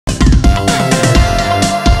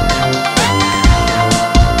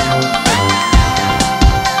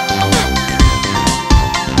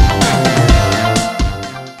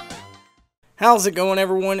How's it going,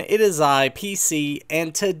 everyone? It is I, PC,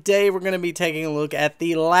 and today we're going to be taking a look at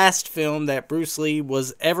the last film that Bruce Lee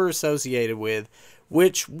was ever associated with,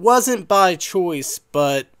 which wasn't by choice,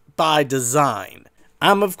 but by design.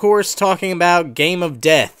 I'm, of course, talking about Game of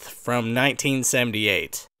Death from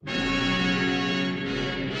 1978.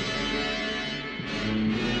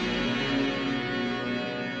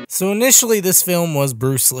 So initially this film was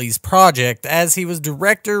Bruce Lee's project, as he was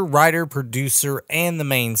director, writer, producer, and the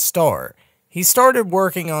main star. He started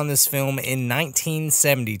working on this film in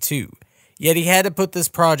 1972, yet he had to put this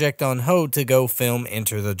project on hold to go film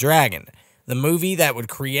Enter the Dragon, the movie that would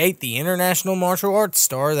create the international martial arts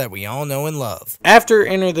star that we all know and love. After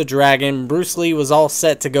Enter the Dragon, Bruce Lee was all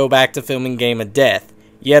set to go back to filming Game of Death,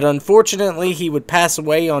 yet unfortunately he would pass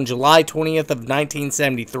away on July 20th of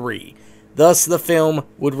 1973. Thus, the film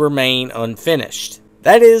would remain unfinished.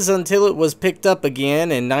 That is, until it was picked up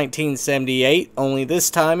again in 1978, only this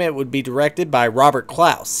time it would be directed by Robert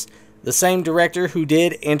Clouse, the same director who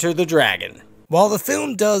did Enter the Dragon. While the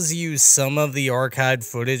film does use some of the archived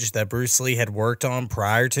footage that Bruce Lee had worked on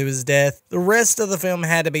prior to his death, the rest of the film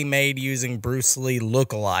had to be made using Bruce Lee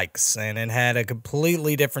lookalikes, and it had a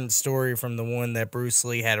completely different story from the one that Bruce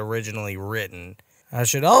Lee had originally written. I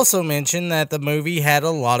should also mention that the movie had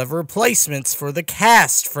a lot of replacements for the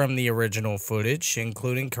cast from the original footage,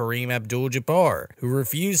 including Kareem Abdul-Jabbar, who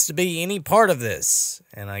refused to be any part of this,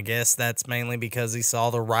 and I guess that's mainly because he saw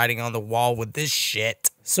the writing on the wall with this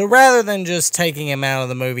shit. So rather than just taking him out of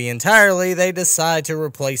the movie entirely, they decide to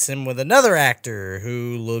replace him with another actor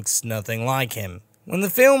who looks nothing like him. When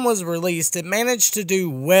the film was released, it managed to do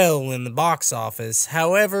well in the box office.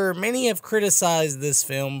 However, many have criticized this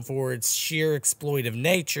film for its sheer exploitive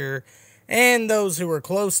nature, and those who were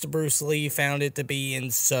close to Bruce Lee found it to be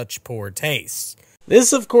in such poor taste.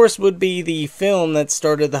 This, of course, would be the film that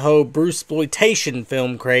started the whole Bruceploitation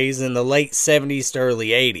film craze in the late 70s to early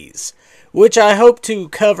 80s, which I hope to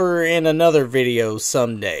cover in another video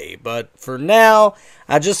someday, but for now,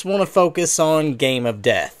 I just want to focus on Game of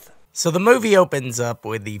Death. So the movie opens up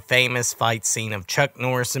with the famous fight scene of Chuck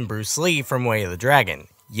Norris and Bruce Lee from Way of the Dragon.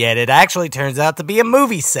 Yet it actually turns out to be a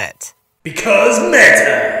movie set. Because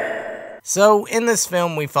meta! So in this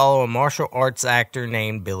film we follow a martial arts actor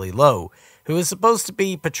named Billy Lowe, who is supposed to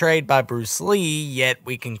be portrayed by Bruce Lee, yet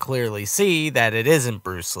we can clearly see that it isn't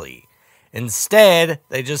Bruce Lee. Instead,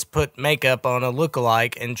 they just put makeup on a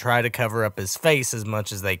lookalike and try to cover up his face as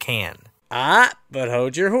much as they can. But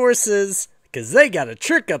hold your horses, because they got a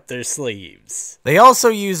trick up their sleeves. They also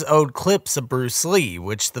use old clips of Bruce Lee,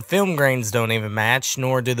 which the film grains don't even match,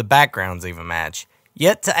 nor do the backgrounds even match.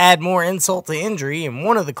 Yet to add more insult to injury, in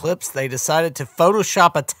one of the clips they decided to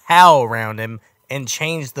Photoshop a towel around him and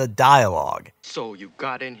change the dialogue. So you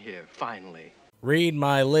got in here, finally. Read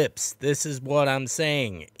my lips, this is what I'm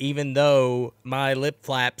saying, even though my lip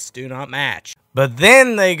flaps do not match. But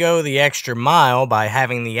then they go the extra mile by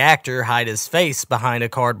having the actor hide his face behind a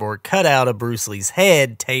cardboard cutout of Bruce Lee's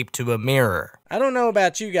head taped to a mirror. I don't know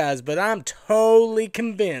about you guys, but I'm totally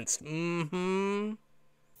convinced. So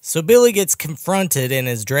Billy gets confronted in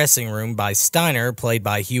his dressing room by Steiner, played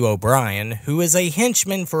by Hugh O'Brien, who is a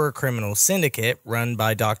henchman for a criminal syndicate run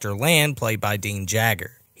by Dr. Land, played by Dean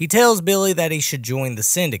Jagger. He tells Billy that he should join the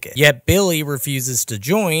syndicate, yet Billy refuses to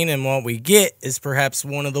join, and what we get is perhaps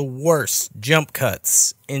one of the worst jump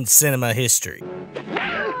cuts in cinema history.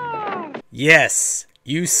 Yes,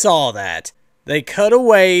 you saw that. They cut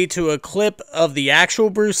away to a clip of the actual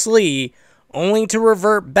Bruce Lee, only to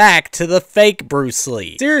revert back to the fake Bruce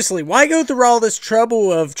Lee. Seriously, why go through all this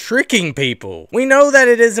trouble of tricking people? We know that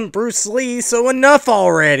it isn't Bruce Lee, so enough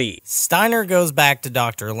already. Steiner goes back to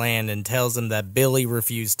Dr. Land and tells him that Billy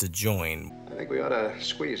refused to join. I think we ought to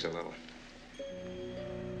squeeze a little.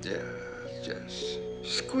 Yeah, just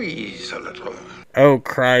squeeze a little. Oh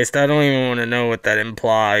Christ, I don't even want to know what that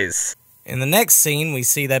implies. In the next scene, we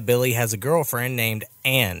see that Billy has a girlfriend named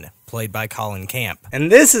Anne, played by Colin Camp.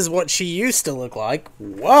 And this is what she used to look like.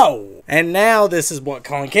 Whoa! And now this is what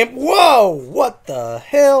Colin Camp... Whoa! What the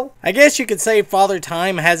hell? I guess you could say Father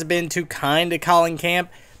Time hasn't been too kind to Colin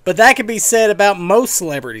Camp, but that could be said about most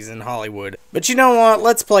celebrities in Hollywood. But you know what?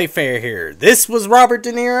 Let's play fair here. This was Robert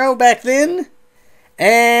De Niro back then,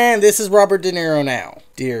 and this is Robert De Niro now.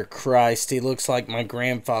 Dear Christ, he looks like my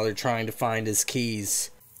grandfather trying to find his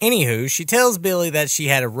keys. Anywho, she tells Billy that she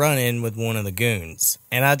had a run-in with one of the goons.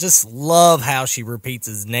 And I just love how she repeats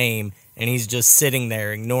his name and he's just sitting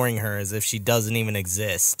there ignoring her as if she doesn't even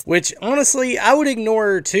exist. Which, honestly, I would ignore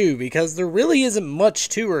her too, because there really isn't much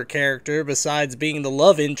to her character besides being the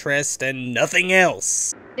love interest and nothing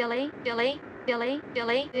else. Billy, Billy.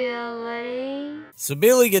 So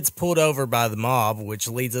Billy gets pulled over by the mob, which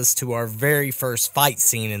leads us to our very first fight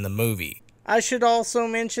scene in the movie. I should also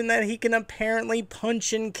mention that he can apparently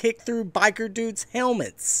punch and kick through biker dudes'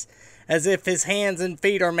 helmets, as if his hands and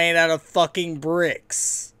feet are made out of fucking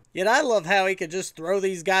bricks. Yet I love how he could just throw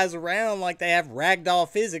these guys around like they have ragdoll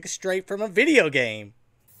physics straight from a video game.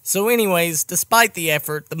 So anyways, despite the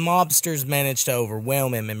effort, the mobsters manage to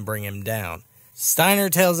overwhelm him and bring him down. Steiner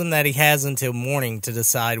tells him that he has until morning to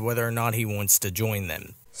decide whether or not he wants to join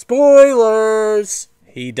them. Spoilers!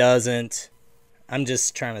 He doesn't. I'm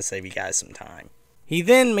just trying to save you guys some time. He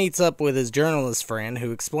then meets up with his journalist friend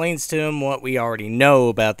who explains to him what we already know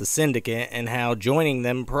about the syndicate and how joining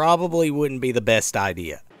them probably wouldn't be the best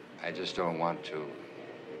idea. I just don't want to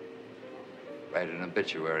write an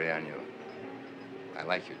obituary on you. I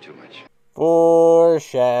like you too much.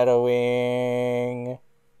 Foreshadowing.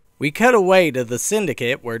 We cut away to the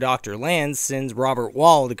syndicate where Dr. Land sends Robert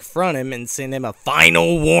Wall to confront him and send him a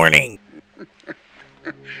final warning.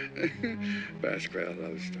 Baskerville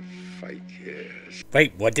loves to fight kids.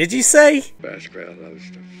 Wait, what did you say? Baskerville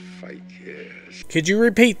loves to fight kids. Could you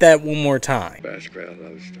repeat that one more time? Baskerville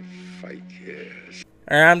loves to fight kids.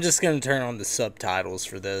 Alright, I'm just going to turn on the subtitles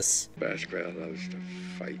for this. Baskerville loves to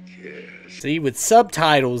fight kids. See, with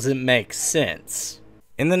subtitles, it makes sense.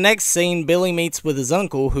 In the next scene, Billy meets with his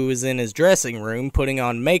uncle, who is in his dressing room putting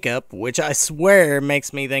on makeup, which I swear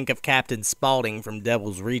makes me think of Captain Spaulding from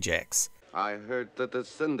Devil's Rejects. I heard that the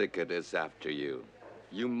syndicate is after you.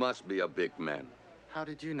 You must be a big man. How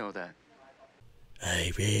did you know that?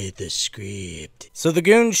 I read the script. So the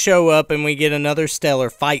goons show up and we get another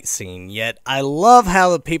stellar fight scene, yet I love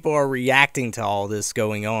how the people are reacting to all this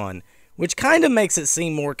going on, which kind of makes it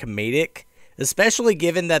seem more comedic, especially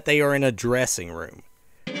given that they are in a dressing room.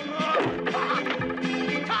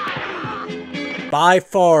 By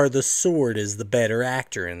far, the Sword is the better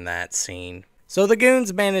actor in that scene. So the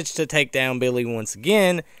goons manage to take down Billy once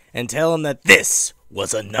again and tell him that this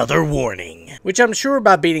was another warning. Which I'm sure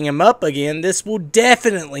by beating him up again, this will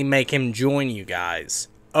definitely make him join you guys.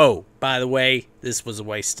 Oh, by the way, this was a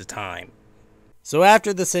waste of time. So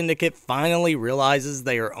after the syndicate finally realizes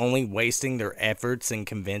they are only wasting their efforts in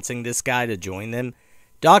convincing this guy to join them,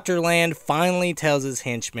 Dr. Land finally tells his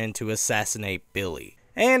henchmen to assassinate Billy.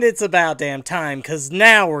 And it's about damn time, cause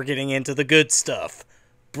now we're getting into the good stuff.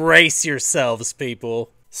 Brace yourselves,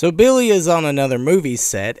 people. So Billy is on another movie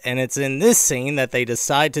set, and it's in this scene that they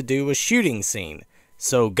decide to do a shooting scene.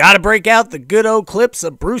 So gotta break out the good old clips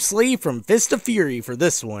of Bruce Lee from Fist of Fury for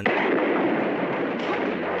this one.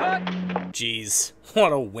 Jeez,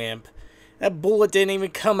 what a wimp. That bullet didn't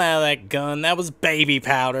even come out of that gun, that was baby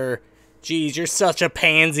powder. Jeez, you're such a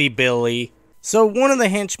pansy, Billy. So one of the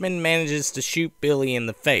henchmen manages to shoot Billy in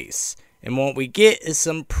the face. And what we get is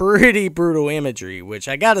some pretty brutal imagery, which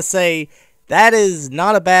I gotta say, that is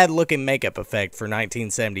not a bad looking makeup effect for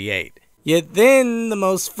 1978. Yet then, the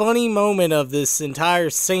most funny moment of this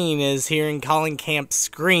entire scene is hearing Colin Camp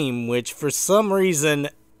scream, which for some reason,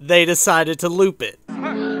 they decided to loop it.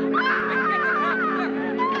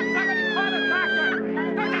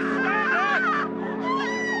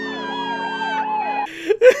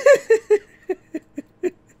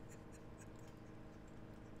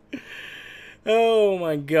 Oh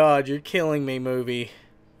my god, you're killing me, movie.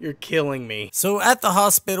 You're killing me. So at the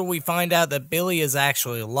hospital, we find out that Billy is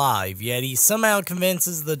actually alive, yet he somehow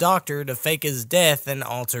convinces the doctor to fake his death and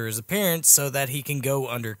alter his appearance so that he can go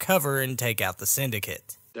undercover and take out the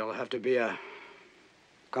syndicate. There'll have to be a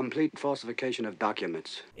complete falsification of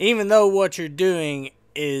documents. Even though what you're doing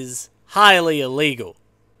is highly illegal.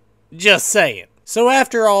 Just saying. So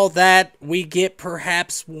after all that, we get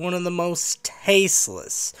perhaps one of the most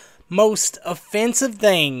tasteless, most offensive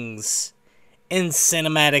things in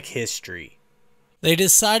cinematic history. They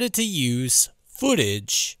decided to use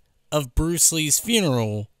footage of Bruce Lee's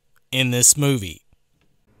funeral in this movie.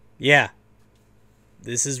 Yeah,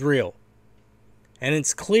 this is real. And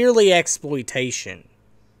it's clearly exploitation.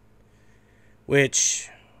 Which,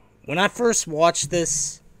 when I first watched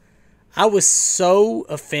this, I was so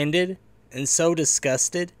offended and so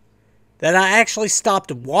disgusted that I actually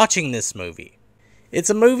stopped watching this movie. It's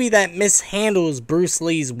a movie that mishandles Bruce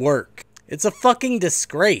Lee's work. It's a fucking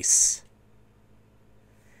disgrace.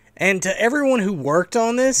 And to everyone who worked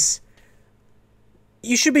on this,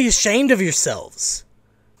 you should be ashamed of yourselves.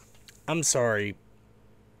 I'm sorry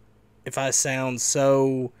if I sound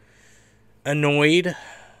so annoyed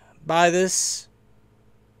by this,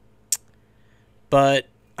 but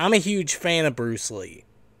I'm a huge fan of Bruce Lee.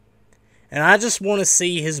 And I just want to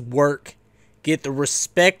see his work get the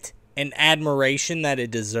respect and admiration that it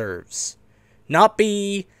deserves. Not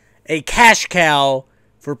be a cash cow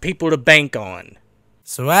for people to bank on.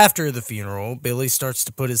 So after the funeral, Billy starts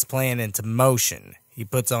to put his plan into motion. He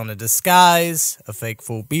puts on a disguise, a fake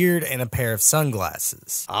full beard, and a pair of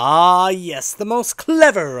sunglasses. Ah, yes, the most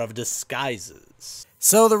clever of disguises.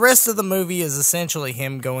 So the rest of the movie is essentially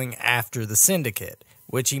him going after the syndicate,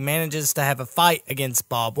 which he manages to have a fight against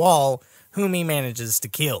Bob Wall, whom he manages to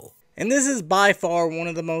kill. And this is by far one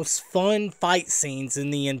of the most fun fight scenes in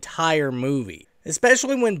the entire movie.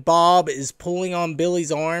 Especially when Bob is pulling on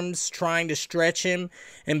Billy's arms, trying to stretch him,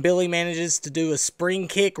 and Billy manages to do a spring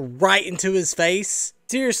kick right into his face.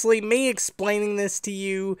 Seriously, me explaining this to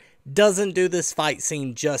you doesn't do this fight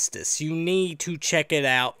scene justice. You need to check it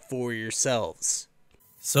out for yourselves.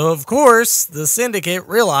 So of course, the syndicate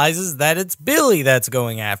realizes that it's Billy that's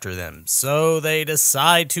going after them, so they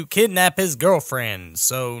decide to kidnap his girlfriend.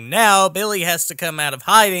 So now Billy has to come out of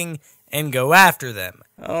hiding and go after them.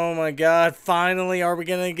 Oh my god, finally are we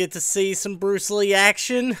gonna get to see some Bruce Lee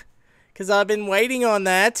action? Because I've been waiting on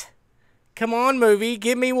that. Come on, movie,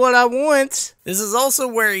 give me what I want. This is also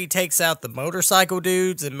where he takes out the motorcycle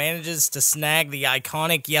dudes and manages to snag the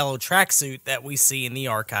iconic yellow tracksuit that we see in the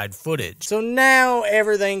archived footage. So now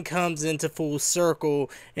everything comes into full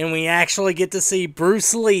circle and we actually get to see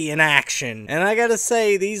Bruce Lee in action. And I gotta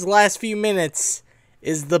say, these last few minutes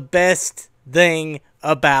is the best thing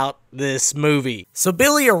about this movie. So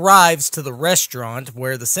Billy arrives to the restaurant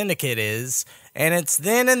where the syndicate is, and it's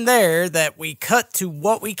then and there that we cut to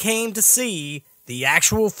what we came to see, the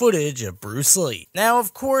actual footage of Bruce Lee. Now,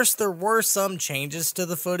 of course, there were some changes to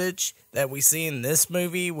the footage that we see in this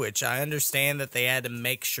movie, which I understand that they had to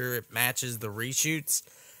make sure it matches the reshoots,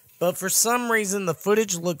 but for some reason the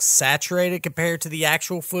footage looks saturated compared to the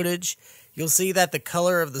actual footage. You'll see that the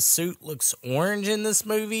color of the suit looks orange in this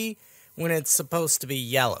movie, when it's supposed to be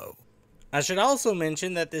yellow. I should also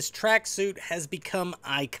mention that this tracksuit has become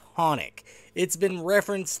iconic. It's been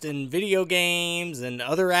referenced in video games and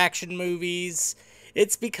other action movies.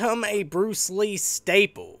 It's become a Bruce Lee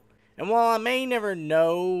staple. And while I may never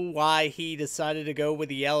know why he decided to go with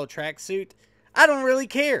the yellow tracksuit, I don't really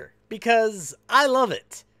care, because I love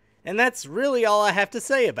it. And that's really all I have to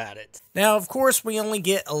say about it. Now, of course, we only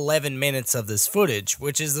get 11 minutes of this footage,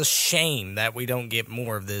 which is a shame that we don't get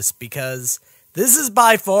more of this, because this is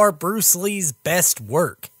by far Bruce Lee's best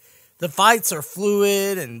work. The fights are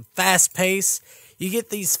fluid and fast-paced. You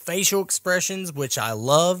get these facial expressions, which I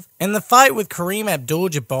love. And the fight with Kareem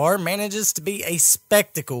Abdul-Jabbar manages to be a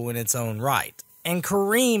spectacle in its own right. And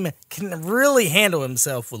Kareem can really handle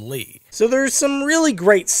himself with Lee. So there's some really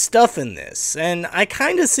great stuff in this, and I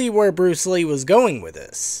kind of see where Bruce Lee was going with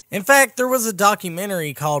this. In fact, there was a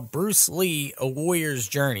documentary called Bruce Lee, A Warrior's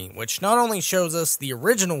Journey, which not only shows us the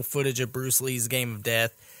original footage of Bruce Lee's Game of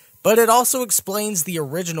Death, but it also explains the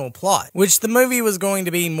original plot, which the movie was going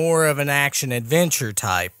to be more of an action-adventure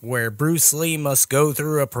type, where Bruce Lee must go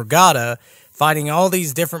through a pagoda, fighting all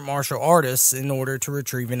these different martial artists in order to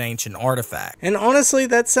retrieve an ancient artifact. And honestly,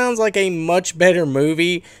 that sounds like a much better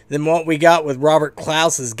movie than what we got with Robert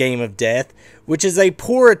Klaus's Game of Death, which is a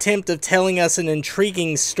poor attempt of telling us an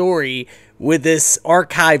intriguing story with this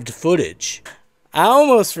archived footage. I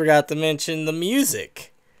almost forgot to mention the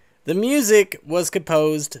music. The music was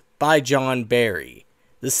composed by John Barry,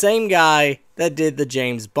 the same guy that did the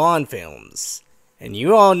James Bond films. And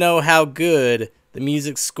you all know how good the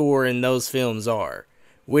music score in those films are,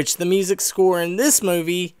 which the music score in this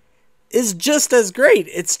movie is just as great.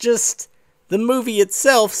 It's just the movie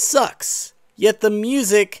itself sucks, yet the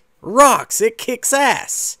music rocks. It kicks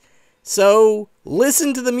ass. So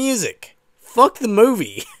listen to the music. Fuck the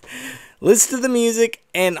movie. Listen to the music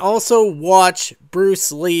and also watch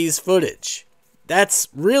Bruce Lee's footage. That's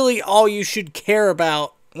really all you should care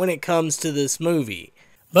about when it comes to this movie.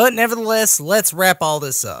 But nevertheless, let's wrap all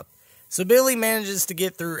this up. So Billy manages to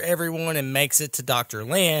get through everyone and makes it to Dr.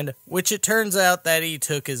 Land, which it turns out that he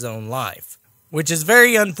took his own life. Which is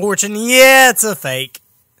very unfortunate. Yeah, it's a fake.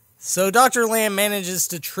 So Dr. Land manages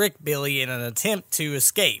to trick Billy in an attempt to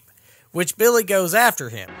escape, which Billy goes after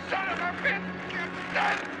him. Son of a bitch!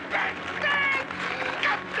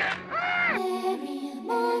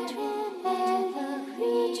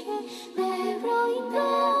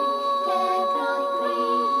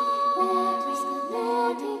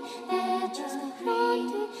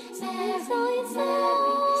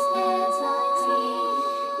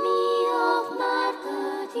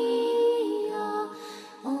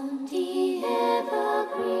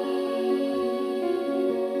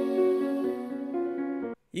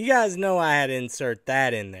 You guys know I had to insert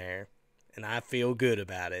that in there, and I feel good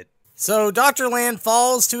about it. So Dr. Land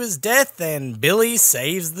falls to his death and Billy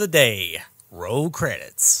saves the day. Roll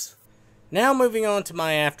credits. Now moving on to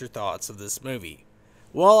my afterthoughts of this movie.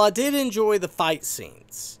 While I did enjoy the fight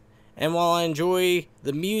scenes, and while I enjoy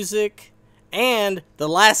the music, and the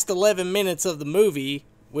last 11 minutes of the movie,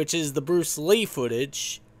 which is the Bruce Lee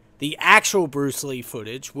footage, the actual Bruce Lee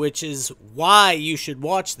footage, which is why you should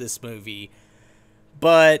watch this movie,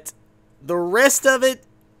 but the rest of it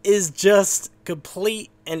is just complete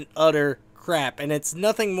and utter crap, and it's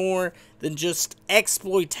nothing more than just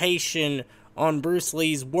exploitation on Bruce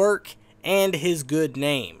Lee's work and his good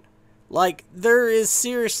name. Like, there is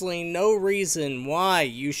seriously no reason why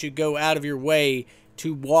you should go out of your way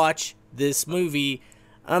to watch this movie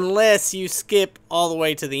unless you skip all the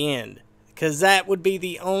way to the end, because that would be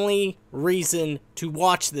the only reason to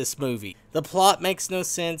watch this movie. The plot makes no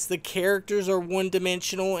sense, the characters are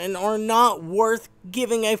one-dimensional and are not worth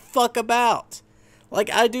giving a fuck about. Like,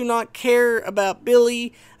 I do not care about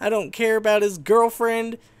Billy, I don't care about his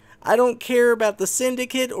girlfriend, I don't care about the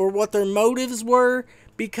syndicate or what their motives were,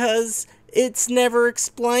 because it's never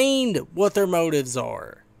explained what their motives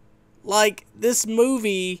are. Like, this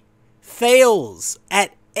movie fails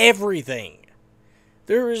at everything.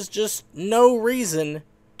 There is just no reason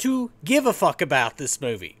to give a fuck about this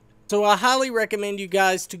movie. So I highly recommend you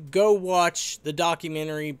guys to go watch the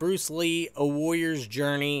documentary Bruce Lee, A Warrior's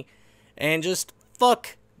Journey, and just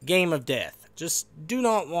fuck Game of Death. Just do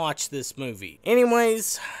not watch this movie.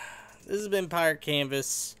 Anyways, this has been Pirate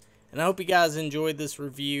Canvas, and I hope you guys enjoyed this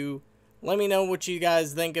review. Let me know what you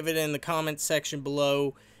guys think of it in the comments section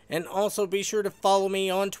below, and also be sure to follow me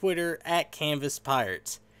on Twitter at Canvas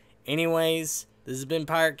Pirates. Anyways, this has been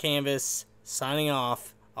Pirate Canvas, signing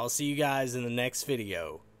off. I'll see you guys in the next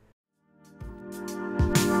video.